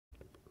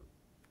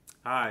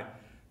Hi,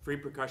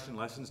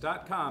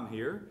 freepercussionlessons.com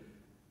here.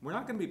 We're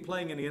not going to be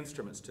playing any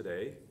instruments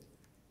today.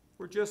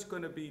 We're just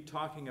going to be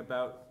talking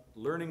about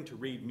learning to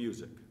read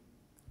music.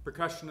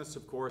 Percussionists,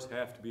 of course,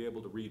 have to be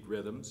able to read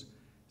rhythms.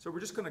 So we're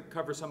just going to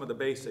cover some of the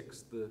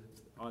basics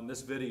on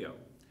this video.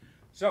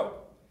 So,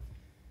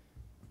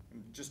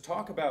 just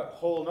talk about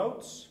whole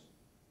notes,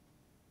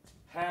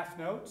 half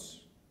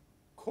notes,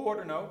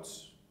 quarter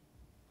notes,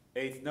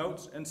 eighth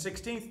notes, and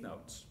 16th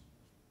notes.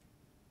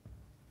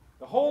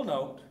 The whole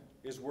note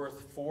is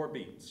worth 4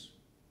 beats.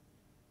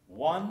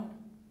 1,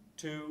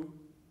 2,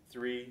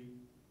 3,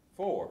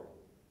 4.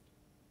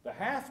 The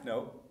half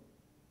note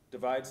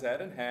divides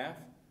that in half.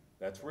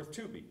 That's worth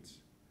 2 beats.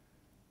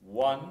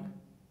 1,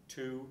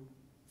 2,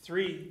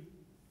 3,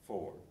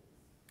 4.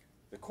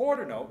 The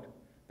quarter note,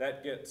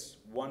 that gets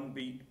 1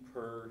 beat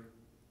per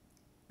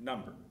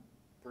number,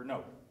 per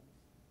note.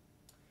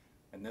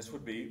 And this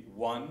would be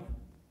 1,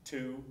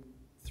 2,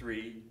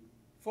 3,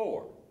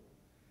 4.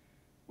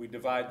 We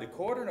divide the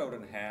quarter note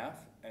in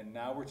half, and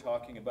now we're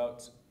talking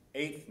about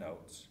eighth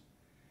notes.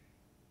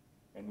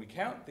 And we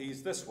count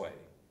these this way.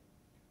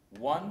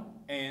 1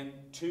 and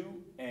 2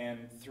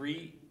 and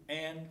 3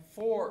 and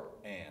 4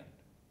 and.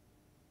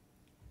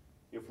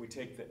 If we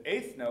take the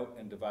eighth note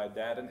and divide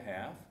that in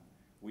half,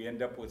 we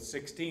end up with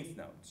 16th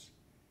notes.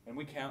 And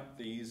we count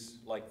these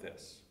like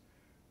this.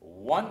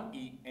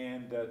 1E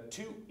and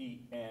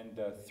 2E and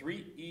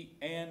 3E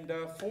and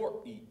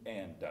 4E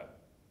and.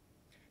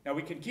 Now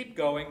we can keep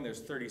going.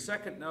 There's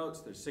 32nd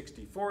notes, there's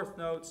 64th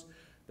notes,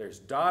 there's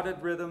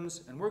dotted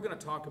rhythms, and we're going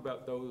to talk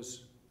about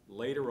those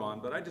later on,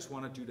 but I just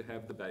wanted you to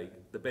have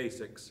the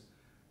basics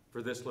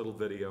for this little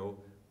video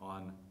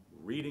on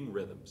reading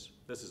rhythms.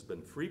 This has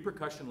been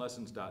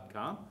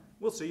freepercussionlessons.com.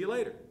 We'll see you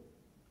later.